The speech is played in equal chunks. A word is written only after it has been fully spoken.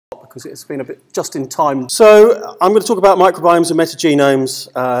because it's been a bit just in time. So I'm going to talk about microbiomes and metagenomes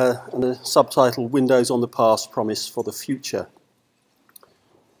and the subtitle, Windows on the Past, Promise for the Future.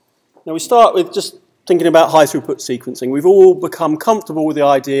 Now we start with just thinking about high throughput sequencing. We've all become comfortable with the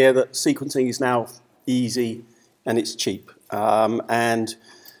idea that sequencing is now easy and it's cheap.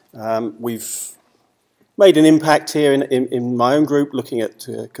 We've made an impact here in my own group looking at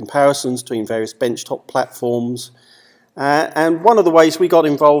comparisons between various benchtop platforms. And one of the ways we got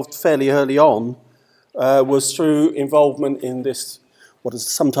involved fairly early on was through involvement in this, what has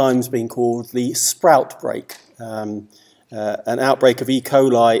sometimes been called the sprout break, an outbreak of E.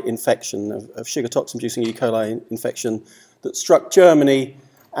 coli infection, of sugar toxin-inducing E. coli infection that struck Germany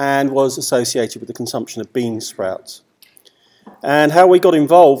and was associated with the consumption of bean sprouts. And how we got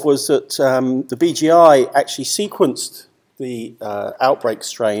involved was that the BGI actually sequenced the outbreak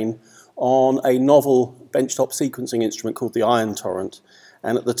strain on a novel benchtop sequencing instrument called the Iron Torrent.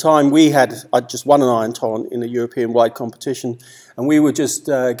 And at the time I'd just won an Iron Torrent in a European-wide competition, and we were just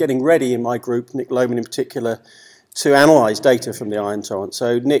getting ready in my group, Nick Lohman in particular, to analyse data from the Iron Torrent.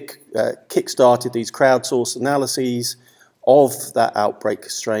 So Nick kick-started these crowdsourced analyses of that outbreak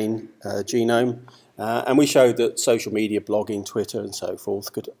strain genome, and we showed that social media, blogging, Twitter and so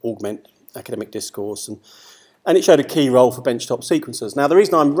forth could augment academic discourse, and it showed a key role for benchtop sequencers. Now the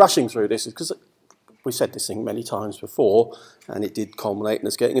reason I'm rushing through this is because we said this thing many times before, and it did culminate in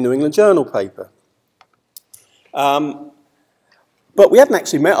us getting a New England Journal paper. But we hadn't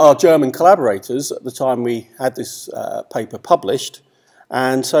actually met our German collaborators at the time we had this paper published,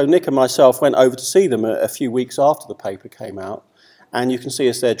 and so Nick and myself went over to see them a few weeks after the paper came out, and you can see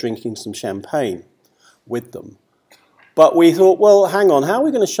us there drinking some champagne with them. But we thought, well, hang on, how are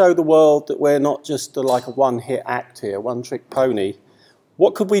we going to show the world that we're not just like a one-hit act here, one-trick pony?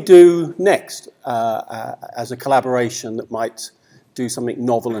 What could we do next as a collaboration that might do something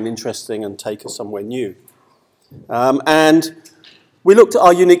novel and interesting and take us somewhere new? And we looked at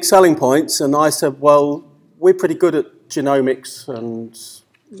our unique selling points, and I said, well, we're pretty good at genomics and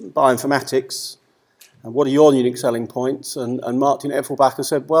bioinformatics, and what are your unique selling points? And Martin Effelbacher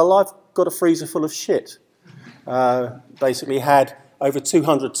said, well, I've got a freezer full of shit. Basically had over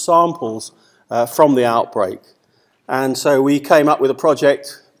 200 samples from the outbreak. And so we came up with a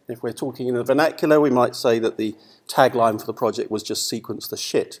project. If we're talking in the vernacular, we might say that the tagline for the project was just sequence the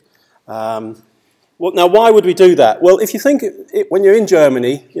shit. Well, now, why would we do that? Well, if you think, when you're in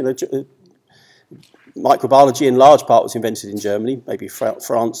Germany, you know, microbiology in large part was invented in Germany. Maybe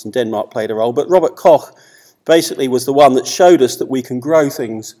France and Denmark played a role. But Robert Koch basically was the one that showed us that we can grow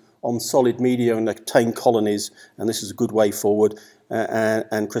things on solid media and obtain colonies, and this is a good way forward.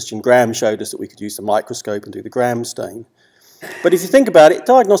 And Christian Graham showed us that we could use the microscope and do the Graham stain. But if you think about it,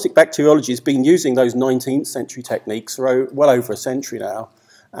 diagnostic bacteriology has been using those 19th century techniques for well over a century now,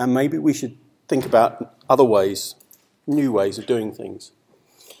 and maybe we should think about other ways, new ways of doing things.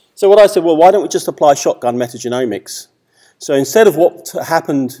 So what I said, well, why don't we just apply shotgun metagenomics? So instead of what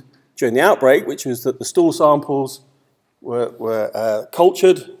happened during the outbreak, which was that the stool samples were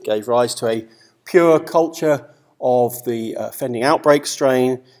cultured, gave rise to a pure culture of the offending outbreak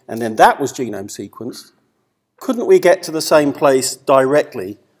strain, and then that was genome sequenced, couldn't we get to the same place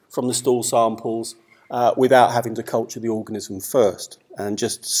directly from the stool samples without having to culture the organism first and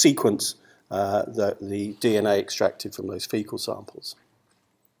just sequence the DNA extracted from those fecal samples?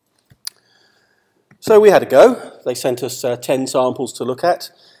 So we had a go. They sent us 10 samples to look at,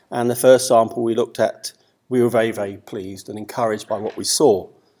 and the first sample we looked at, we were very, very pleased and encouraged by what we saw.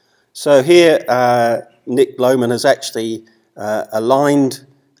 So here, Nick Lohman has actually aligned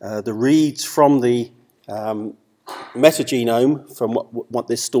the reads from the metagenome from what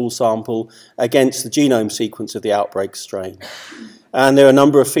this stool sample against the genome sequence of the outbreak strain. And there are a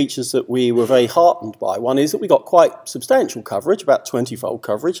number of features that we were very heartened by. One is that we got quite substantial coverage, about 20-fold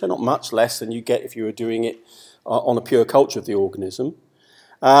coverage, so not much less than you get if you were doing it on a pure culture of the organism.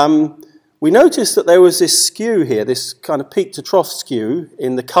 We noticed that there was this skew here, this kind of peak to trough skew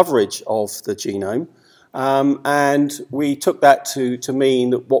in the coverage of the genome, and we took that to mean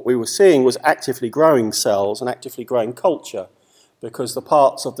that what we were seeing was actively growing cells and actively growing culture, because the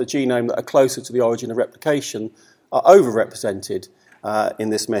parts of the genome that are closer to the origin of replication are overrepresented in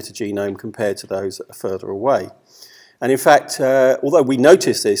this metagenome compared to those that are further away. And in fact, although we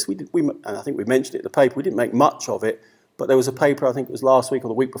noticed this, and I think we mentioned it in the paper, we didn't make much of it, but there was a paper, I think it was last week or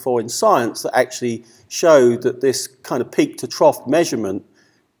the week before in Science, that actually showed that this kind of peak to trough measurement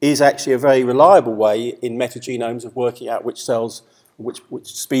is actually a very reliable way in metagenomes of working out which cells, which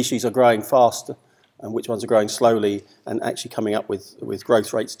species are growing faster and which ones are growing slowly, and actually coming up with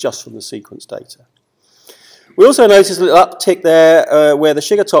growth rates just from the sequence data. We also noticed a little uptick there where the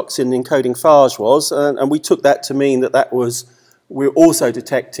sugar toxin encoding phage was, and we took that to mean that we were also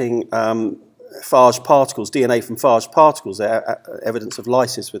detecting phage particles, DNA from phage particles there, evidence of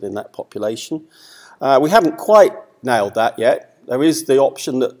lysis within that population. We haven't quite nailed that yet. There is the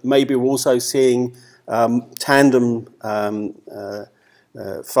option that maybe we're also seeing tandem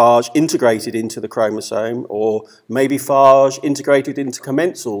phage integrated into the chromosome, or maybe phage integrated into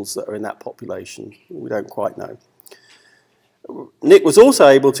commensals that are in that population. We don't quite know. Nick was also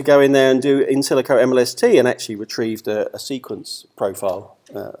able to go in there and do in silico MLST and actually retrieved a sequence profile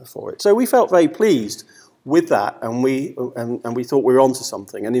for it. So we felt very pleased with that, and we thought we were onto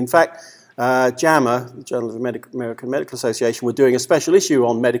something. And in fact, JAMA, the Journal of the American Medical Association, were doing a special issue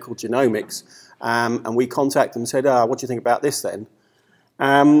on medical genomics, and we contacted them and said, what do you think about this then?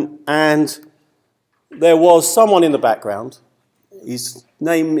 And there was someone in the background, his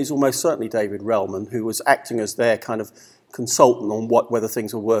name is almost certainly David Relman, who was acting as their kind of consultant on whether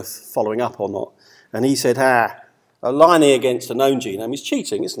things were worth following up or not. And he said, aligning against a known genome is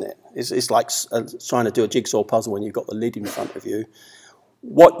cheating, isn't it? It's like trying to do a jigsaw puzzle when you've got the lid in front of you.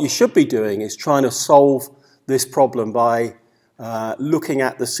 What you should be doing is trying to solve this problem by looking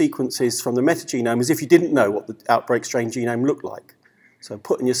at the sequences from the metagenome as if you didn't know what the outbreak strain genome looked like. So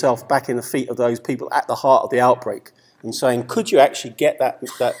putting yourself back in the feet of those people at the heart of the outbreak and saying, could you actually get that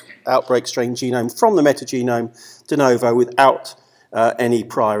outbreak strain genome from the metagenome de novo without any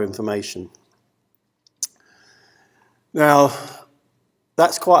prior information? Now,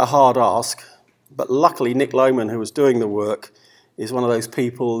 that's quite a hard ask, but luckily Nick Lohman, who was doing the work, is one of those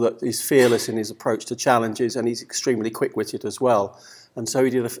people that is fearless in his approach to challenges, and he's extremely quick-witted as well. And so he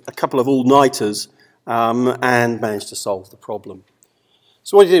did a couple of all-nighters and managed to solve the problem.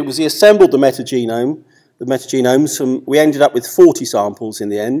 So what he did was he assembled the metagenomes. We ended up with 40 samples in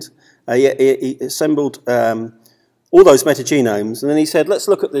the end. He assembled all those metagenomes, and then he said, let's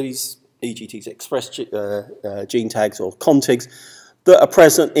look at these EGTs, express gene tags or contigs, that are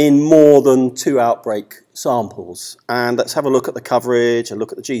present in more than 2 outbreak samples. And let's have a look at the coverage and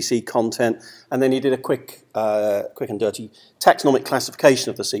look at the GC content. And then he did a quick and dirty taxonomic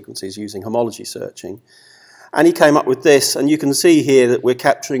classification of the sequences using homology searching. And he came up with this, and you can see here that we're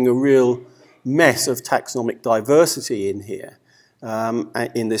capturing a real mess of taxonomic diversity in here,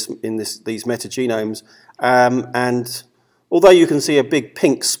 in these metagenomes. And although you can see a big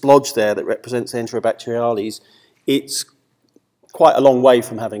pink splodge there that represents Enterobacteriales, it's quite a long way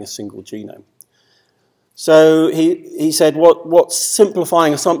from having a single genome. So he said, what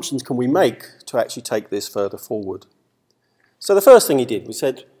simplifying assumptions can we make to actually take this further forward? So the first thing he did, we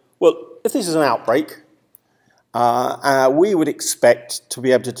said, well, if this is an outbreak, we would expect to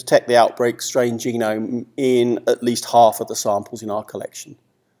be able to detect the outbreak strain genome in at least half of the samples in our collection.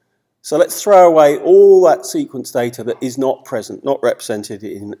 So let's throw away all that sequence data that is not present, not represented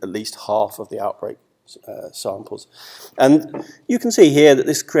in at least half of the outbreak samples. And you can see here that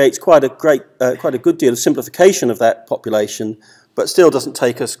this creates quite a good deal of simplification of that population, but still doesn't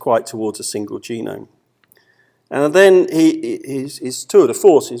take us quite towards a single genome. And then his tour de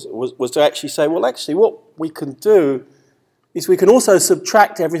force was to actually say, well, actually, what we can do is we can also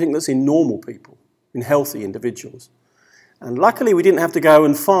subtract everything that's in normal people, in healthy individuals. And luckily, we didn't have to go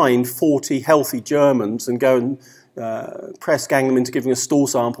and find 40 healthy Germans and go and press gang them into giving us stool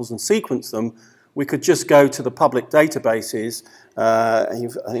samples and sequence them. We could just go to the public databases. I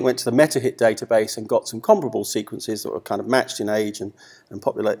think went to the MetaHit database and got some comparable sequences that were kind of matched in age and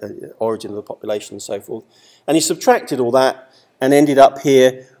origin of the population and so forth. And he subtracted all that and ended up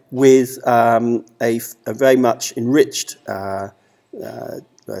here with a very much enriched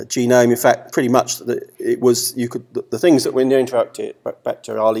genome. In fact, pretty much the things that were in the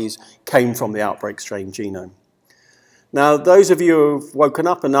Enterobacteriales came from the outbreak strain genome. Now, those of you who have woken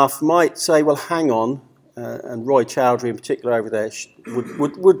up enough might say, well, hang on, and Roy Chowdhury in particular over there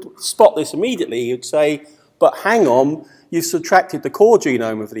would spot this immediately. He'd say, but hang on, you've subtracted the core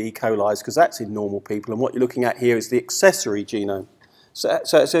genome of the E. coli because that's in normal people, and what you're looking at here is the accessory genome.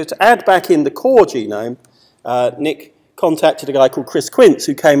 So to add back in the core genome, Nick contacted a guy called Chris Quince,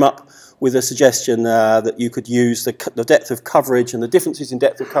 who came up with a suggestion that you could use the depth of coverage and the differences in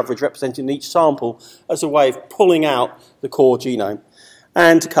depth of coverage represented in each sample as a way of pulling out the core genome.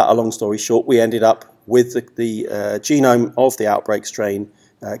 And to cut a long story short, we ended up with the genome of the outbreak strain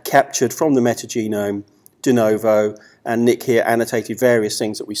captured from the metagenome de novo, and Nick here annotated various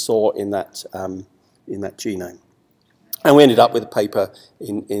things that we saw in that genome. And we ended up with a paper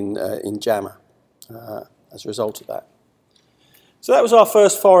in JAMA as a result of that. So that was our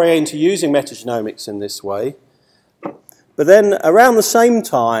first foray into using metagenomics in this way. But then around the same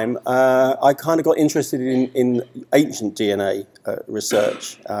time, I kind of got interested in ancient DNA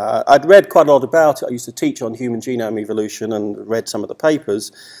research. I'd read quite a lot about it. I used to teach on human genome evolution and read some of the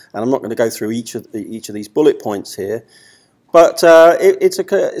papers. And I'm not going to go through each of these bullet points here. But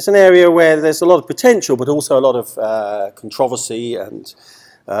it's an area where there's a lot of potential, but also a lot of controversy. And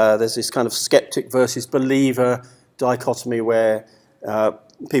there's this kind of skeptic versus believer dichotomy where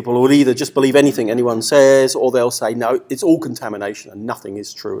people will either just believe anything anyone says, or they'll say, no, it's all contamination and nothing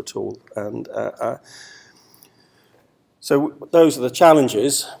is true at all. And so those are the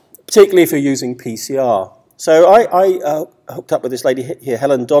challenges, particularly if you're using PCR. So I hooked up with this lady here,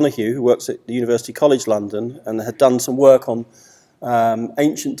 Helen Donoghue, who works at the University College London and had done some work on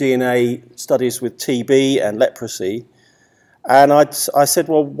ancient DNA studies with TB and leprosy. And I said,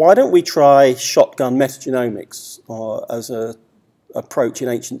 well, why don't we try shotgun metagenomics as an approach in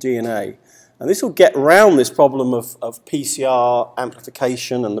ancient DNA? And this will get around this problem of PCR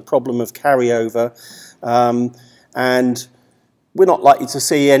amplification and the problem of carryover. And we're not likely to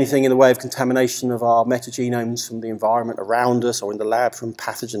see anything in the way of contamination of our metagenomes from the environment around us or in the lab from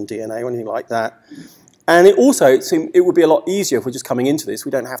pathogen DNA or anything like that. And it seemed it would be a lot easier if we're just coming into this.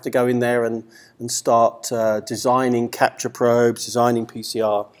 We don't have to go in there and start designing capture probes, designing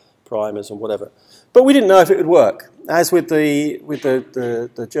PCR primers and whatever. But we didn't know if it would work. As with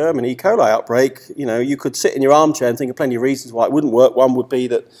the German E. coli outbreak, you know, you could sit in your armchair and think of plenty of reasons why it wouldn't work. One would be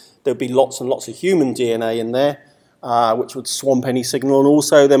that there'd be lots and lots of human DNA in there, which would swamp any signal, and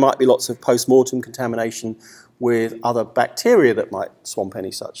also there might be lots of post-mortem contamination with other bacteria that might swamp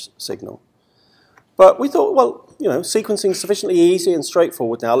any such signal. But we thought, well, you know, sequencing is sufficiently easy and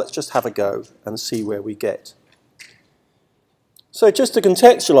straightforward now. Let's just have a go and see where we get. So just to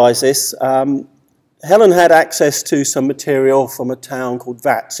contextualize this, Helen had access to some material from a town called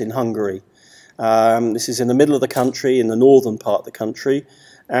Vats in Hungary. This is in the middle of the country, in the northern part of the country.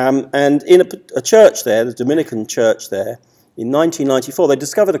 And in a church there, the Dominican church there, in 1994, they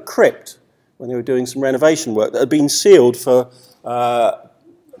discovered a crypt when they were doing some renovation work that had been sealed for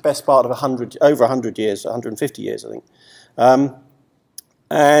best part of over 100 years, 150 years, I think.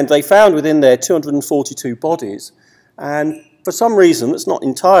 And they found within there 242 bodies. And for some reason that's not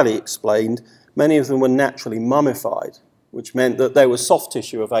entirely explained, many of them were naturally mummified, which meant that there was soft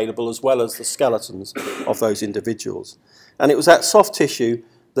tissue available as well as the skeletons of those individuals. And it was that soft tissue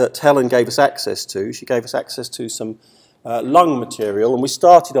that Helen gave us access to. She gave us access to some lung material, and we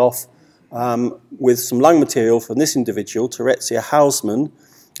started off with some lung material from this individual, Teresia Hausmann,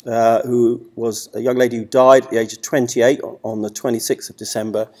 who was a young lady who died at the age of 28 on the 26th of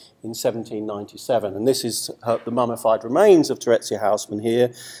December in 1797. And this is the mummified remains of Teresia Hausmann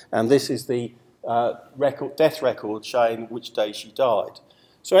here, and this is the death record showing which day she died.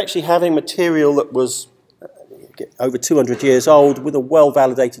 So actually having material that was over 200 years old with a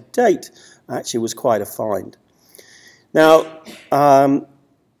well-validated date actually was quite a find. Now,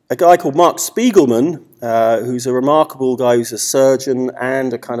 a guy called Mark Spiegelman, who's a remarkable guy who's a surgeon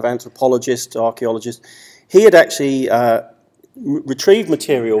and a kind of anthropologist, archaeologist, he had actually retrieved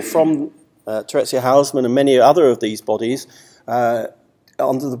material from Teresia Hausmann and many other of these bodies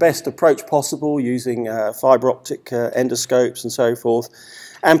under the best approach possible, using fibre optic endoscopes and so forth.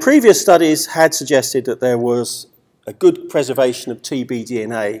 And previous studies had suggested that there was a good preservation of TB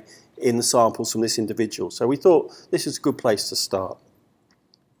DNA in the samples from this individual. So we thought this is a good place to start.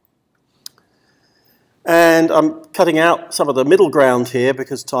 And I'm cutting out some of the middle ground here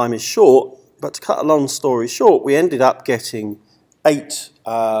because time is short, but to cut a long story short, we ended up getting 8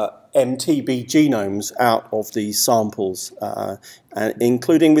 MTB genomes out of these samples,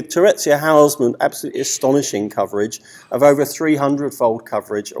 including with Teresia Hausmann, absolutely astonishing coverage of over 300-fold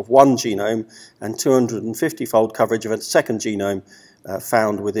coverage of one genome and 250-fold coverage of a second genome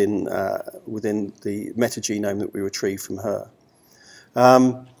found within the metagenome that we retrieved from her.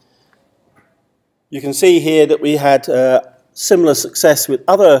 You can see here that we had similar success with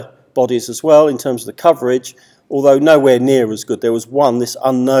other bodies as well in terms of the coverage, although nowhere near as good. There was one, this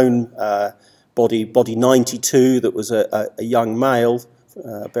unknown body 92, that was a young male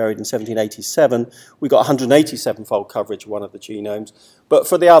buried in 1787. We got 187-fold coverage of one of the genomes. But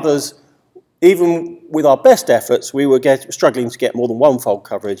for the others, even with our best efforts, we were struggling to get more than 1-fold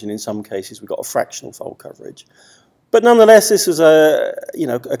coverage, and in some cases we got a fractional fold coverage. But nonetheless, this was a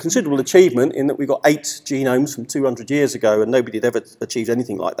considerable achievement in that we got 8 genomes from 200 years ago, and nobody had ever achieved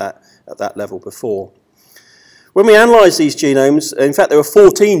anything like that at that level before. When we analysed these genomes, in fact there were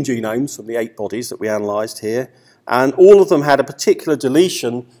 14 genomes from the 8 bodies that we analysed here, and all of them had a particular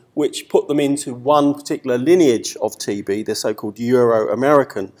deletion which put them into one particular lineage of TB, the so-called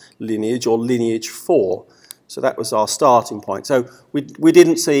Euro-American lineage, or lineage 4. So that was our starting point. So we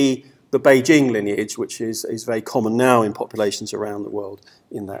didn't see the Beijing lineage, which is very common now in populations around the world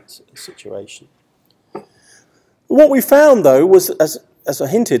in that situation. What we found, though, was, as I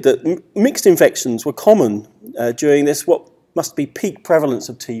hinted, that mixed infections were common during this, what must be peak prevalence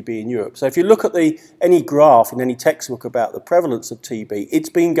of TB in Europe. So if you look at any graph in any textbook about the prevalence of TB, it's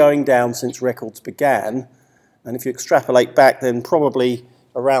been going down since records began. And if you extrapolate back, then probably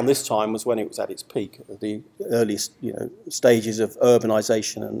around this time was when it was at its peak, the earliest stages of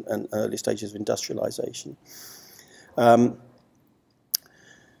urbanization and early stages of industrialization. Now,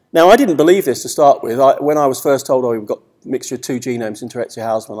 I didn't believe this to start with. When I was first told, oh, we've got a mixture of two genomes in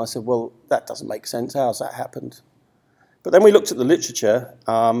Terezia-Hausmann, I said, well, that doesn't make sense. How's that happened? But then we looked at the literature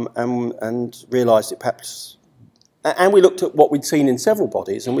and realized it perhaps, and we looked at what we'd seen in several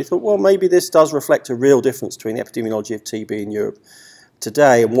bodies, and we thought, well, maybe this does reflect a real difference between the epidemiology of TB in Europe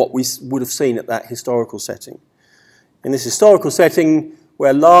today and what we would have seen at that historical setting. In this historical setting, where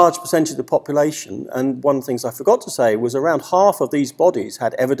a large percentage of the population, and one of the things I forgot to say was around half of these bodies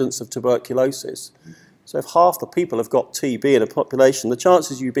had evidence of tuberculosis. So if half the people have got TB in a population, the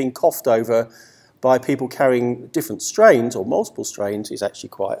chances of you being coughed over by people carrying different strains or multiple strains is actually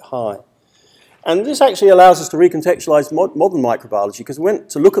quite high. And this actually allows us to recontextualize modern microbiology, because we went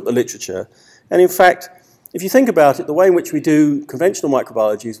to look at the literature, and in fact, if you think about it, the way in which we do conventional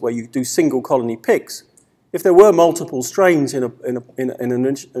microbiology is where you do single colony picks. If there were multiple strains in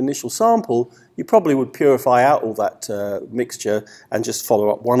an initial sample, you probably would purify out all that mixture and just follow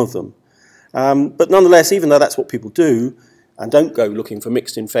up one of them. But nonetheless, even though that's what people do and don't go looking for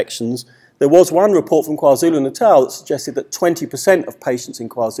mixed infections, there was one report from KwaZulu-Natal that suggested that 20% of patients in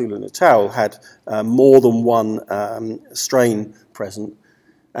KwaZulu-Natal had more than one strain present.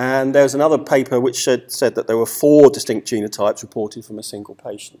 And there's another paper which said that there were 4 distinct genotypes reported from a single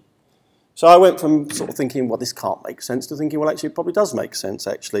patient. So I went from sort of thinking, well, this can't make sense, to thinking, well, actually, it probably does make sense,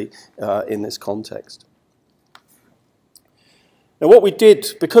 actually, in this context. Now, what we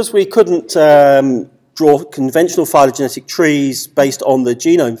did, because we couldn't draw conventional phylogenetic trees based on the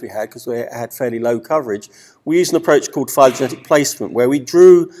genomes we had, because we had fairly low coverage, we used an approach called phylogenetic placement, where we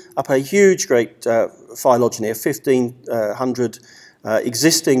drew up a huge, great phylogeny of 1,500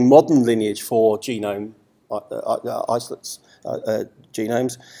 existing modern lineage for genome isolates,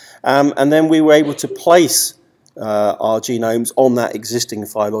 genomes, and then we were able to place our genomes on that existing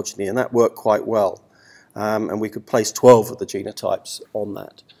phylogeny, and that worked quite well. And we could place 12 of the genotypes on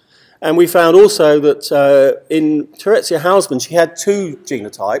that. And we found also that in Terezia-Hausmann, she had 2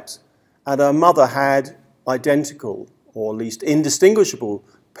 genotypes, and her mother had identical, or at least indistinguishable,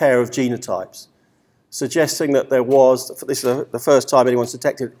 pair of genotypes, suggesting that there was, this is the first time anyone's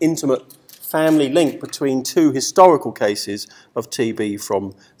detected an intimate family link between 2 historical cases of TB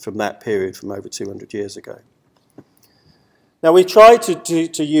from that period, from over 200 years ago. Now, we tried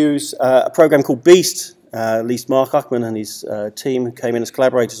to use a program called BEAST. At least Mark Uckman and his team, who came in as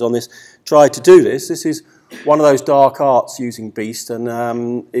collaborators on this, tried to do this. This is one of those dark arts using BEAST, and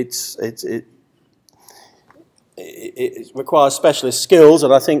it requires specialist skills,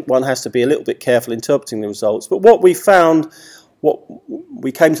 and I think one has to be a little bit careful interpreting the results. But what we found, what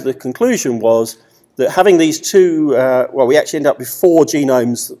we came to the conclusion was that having these 2, well, we actually ended up with 4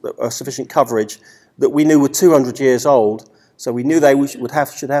 genomes that are sufficient coverage that we knew were 200 years old. So we knew they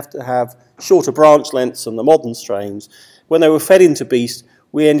should have to have shorter branch lengths than the modern strains. When they were fed into BEAST,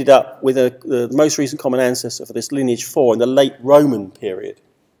 we ended up with the most recent common ancestor for this lineage 4 in the late Roman period.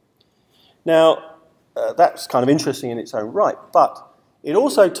 Now, that's kind of interesting in its own right, but it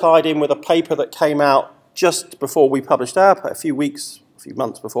also tied in with a paper that came out just before we published our paper, a few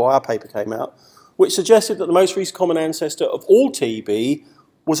months before our paper came out, which suggested that the most recent common ancestor of all TB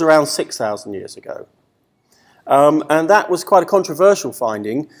was around 6,000 years ago. And that was quite a controversial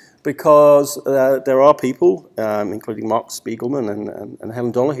finding, because there are people, including Mark Spiegelman and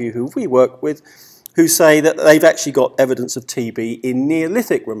Helen Donahue, who we work with, who say that they've actually got evidence of TB in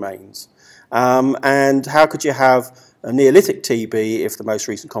Neolithic remains. And how could you have a Neolithic TB if the most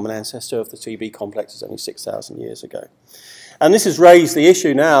recent common ancestor of the TB complex is only 6,000 years ago? And this has raised the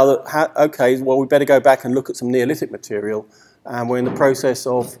issue now that, okay, well, we better go back and look at some Neolithic material. And we're in the process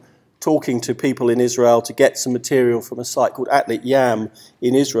of talking to people in Israel to get some material from a site called Atlit Yam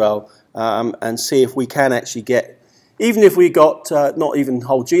in Israel, and see if we can actually get, even if we got not even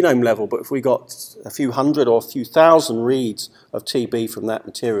whole genome level, but if we got a few hundred or a few thousand reads of TB from that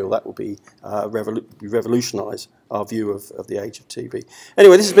material, that would be revolutionise our view of the age of TB.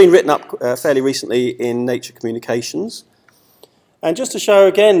 Anyway, this has been written up fairly recently in Nature Communications. And just to show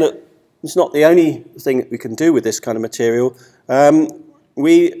again that it's not the only thing that we can do with this kind of material,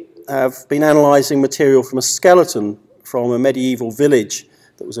 we have been analysing material from a skeleton from a medieval village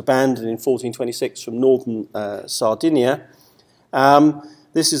that was abandoned in 1426 from northern Sardinia.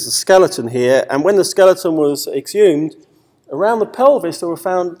 This is the skeleton here, and when the skeleton was exhumed, around the pelvis there were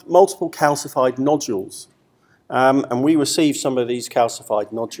found multiple calcified nodules, and we received some of these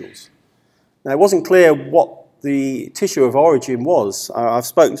calcified nodules. Now, it wasn't clear what the tissue of origin was. I've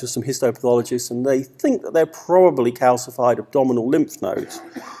spoken to some histopathologists, and they think that they're probably calcified abdominal lymph nodes,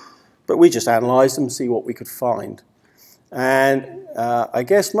 but we just analysed them to see what we could find. And I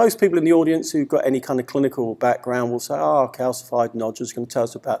guess most people in the audience who've got any kind of clinical background will say, oh, calcified nodules, going to tell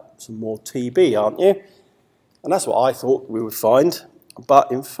us about some more TB, aren't you? And that's what I thought we would find. But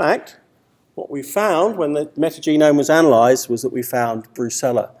in fact, what we found when the metagenome was analysed was that we found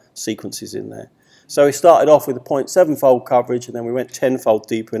Brucella sequences in there. So we started off with a 0.7-fold coverage, and then we went 10-fold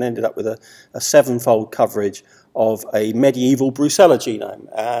deeper and ended up with a 7-fold coverage of a medieval Brucella genome.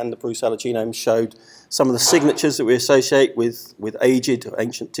 And the Brucella genome showed some of the signatures that we associate with aged or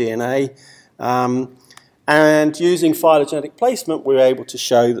ancient DNA. And using phylogenetic placement, we were able to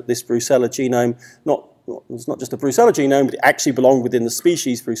show that this Brucella genome was not just a Brucella genome, but it actually belonged within the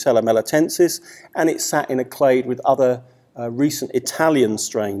species Brucella melitensis, and it sat in a clade with other recent Italian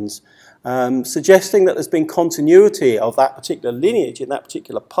strains, suggesting that there's been continuity of that particular lineage in that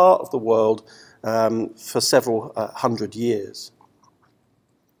particular part of the world for several hundred years.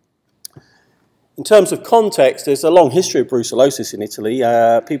 In terms of context, there's a long history of brucellosis in Italy.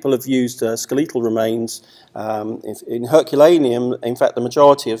 People have used skeletal remains in Herculaneum. In fact, the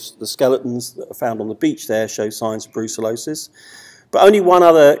majority of the skeletons that are found on the beach there show signs of brucellosis. But only one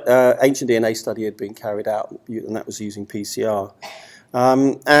other ancient DNA study had been carried out, and that was using PCR.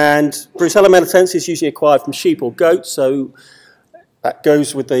 And Brucella melitensis is usually acquired from sheep or goats, so that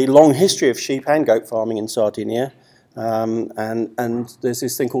goes with the long history of sheep and goat farming in Sardinia. And there's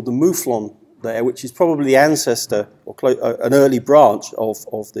this thing called the mouflon there, which is probably the ancestor or an early branch of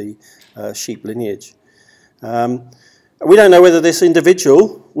the sheep lineage. We don't know whether this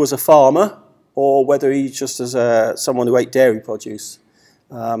individual was a farmer or whether he just was someone who ate dairy produce.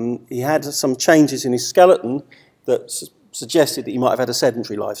 He had some changes in his skeleton that suggested that he might have had a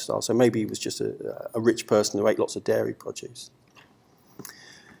sedentary lifestyle, so maybe he was just a rich person who ate lots of dairy produce.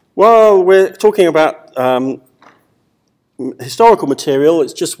 While we're talking about historical material,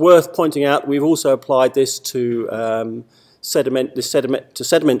 it's just worth pointing out that we've also applied this to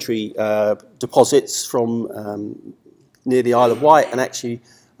sedimentary deposits from near the Isle of Wight, and actually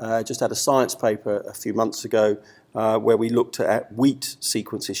just had a science paper a few months ago where we looked at wheat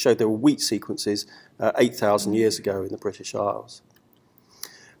sequences, showed there were wheat sequences 8,000 years ago in the British Isles.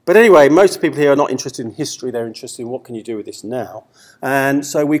 But anyway, most people here are not interested in history, they're interested in what can you do with this now. And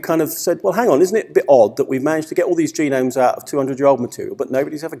so we kind of said, well, hang on, isn't it a bit odd that we've managed to get all these genomes out of 200-year-old material, but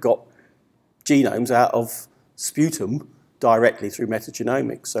nobody's ever got genomes out of sputum directly through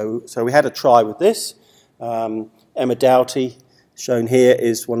metagenomics. So we had a try with this. Emma Doughty, shown here,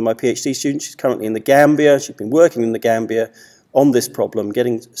 is one of my PhD students. She's currently in the Gambia. She's been working in the Gambia on this problem,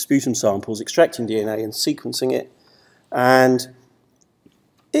 getting sputum samples, extracting DNA and sequencing it. And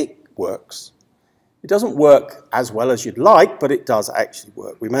it works. It doesn't work as well as you'd like, but it does actually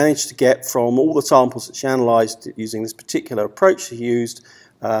work. We managed to get from all the samples that she analysed using this particular approach she used,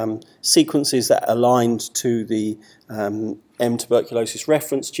 sequences that aligned to the M tuberculosis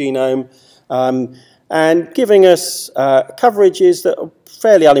reference genome, and giving us coverages that are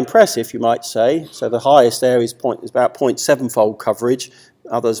fairly unimpressive, you might say. So the highest there is about 0.7-fold coverage,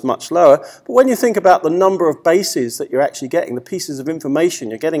 others much lower. But when you think about the number of bases that you're actually getting, the pieces of information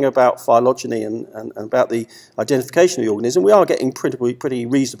you're getting about phylogeny and about the identification of the organism, we are getting pretty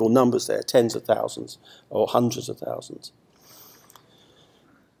reasonable numbers there, tens of thousands or hundreds of thousands.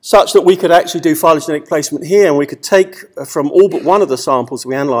 Such that we could actually do phylogenetic placement here, and we could take from all but one of the samples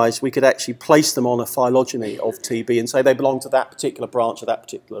we analysed, we could actually place them on a phylogeny of TB and say they belong to that particular branch of that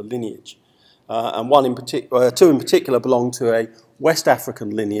particular lineage. And two in particular belong to a West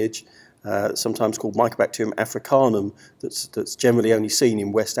African lineage, sometimes called Microbacterium africanum, that's generally only seen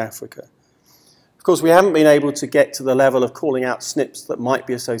in West Africa. Of course, we haven't been able to get to the level of calling out SNPs that might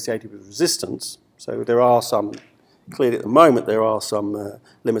be associated with resistance, so there are some. Clearly, at the moment, there are some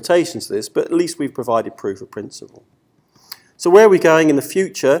limitations to this, but at least we've provided proof of principle. So where are we going in the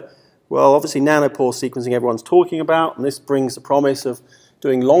future? Well, obviously, nanopore sequencing everyone's talking about, and this brings the promise of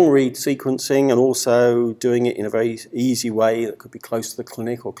doing long-read sequencing and also doing it in a very easy way that could be close to the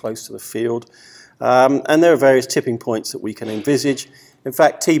clinic or close to the field. And there are various tipping points that we can envisage. In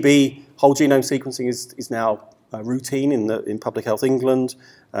fact, TB whole genome sequencing is now routine in Public Health England.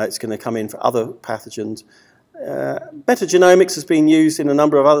 It's going to come in for other pathogens. Metagenomics has been used in a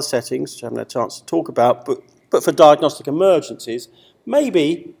number of other settings, which I haven't had a chance to talk about, but for diagnostic emergencies,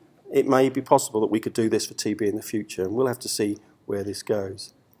 maybe it may be possible that we could do this for TB in the future, and we'll have to see where this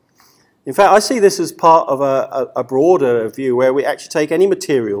goes. In fact, I see this as part of a broader view where we actually take any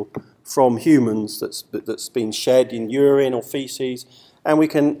material from humans that's been shed in urine or feces, and we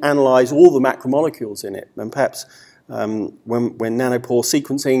can analyse all the macromolecules in it. And perhaps when nanopore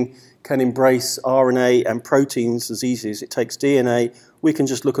sequencing can embrace RNA and proteins as easy as it takes DNA, we can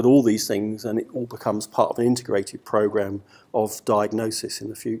just look at all these things and it all becomes part of an integrated program of diagnosis in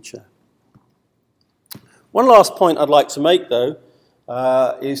the future. One last point I'd like to make, though,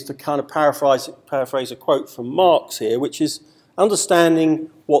 is to kind of paraphrase a quote from Marx here, which is understanding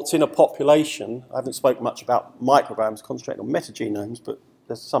what's in a population. I haven't spoken much about microbiomes, concentrating on metagenomes, but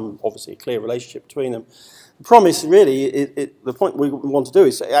there's obviously a clear relationship between them. The promise, really, the point we want to do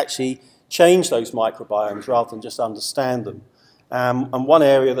is to actually change those microbiomes rather than just understand them. And one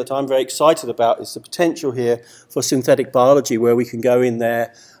area that I'm very excited about is the potential here for synthetic biology, where we can go in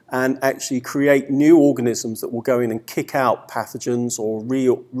there and actually create new organisms that will go in and kick out pathogens or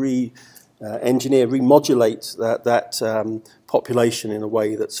re-engineer, remodulate that population in a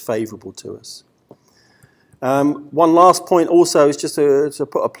way that's favourable to us. One last point also is just to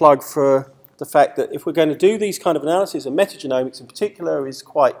put a plug for the fact that if we're going to do these kind of analyses, and metagenomics in particular is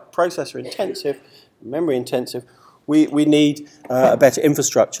quite processor intensive, memory intensive, we need a better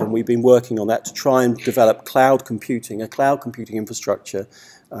infrastructure, and we've been working on that to try and develop cloud computing, a cloud computing infrastructure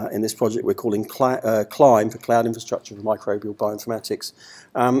in this project we're calling CLIMB, for Cloud Infrastructure for Microbial Bioinformatics.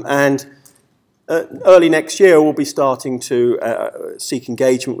 Early next year we'll be starting to seek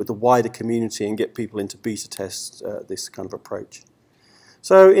engagement with the wider community and get people into beta tests this kind of approach.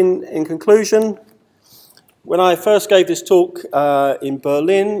 So in conclusion, when I first gave this talk in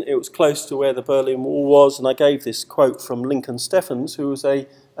Berlin, it was close to where the Berlin Wall was, and I gave this quote from Lincoln Steffens, who was an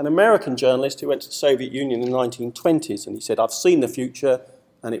American journalist who went to the Soviet Union in the 1920s, and he said, "I've seen the future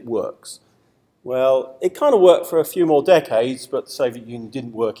and it works." Well, it kind of worked for a few more decades, but the Soviet Union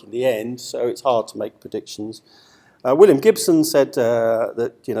didn't work in the end, so it's hard to make predictions. William Gibson said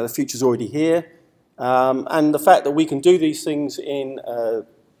that the future's already here, and the fact that we can do these things in a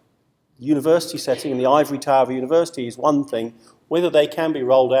university setting, in the ivory tower of a university, is one thing. Whether they can be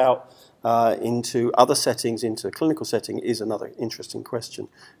rolled out into other settings, into a clinical setting, is another interesting question.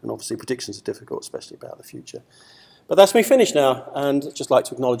 And obviously predictions are difficult, especially about the future. But that's me finished now, and I'd just like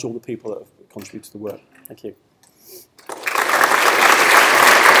to acknowledge all the people that have contributed to the work. Thank you.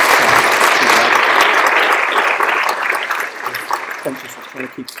 Thank you for trying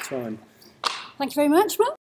to keep the time. Thank you very much, Mark.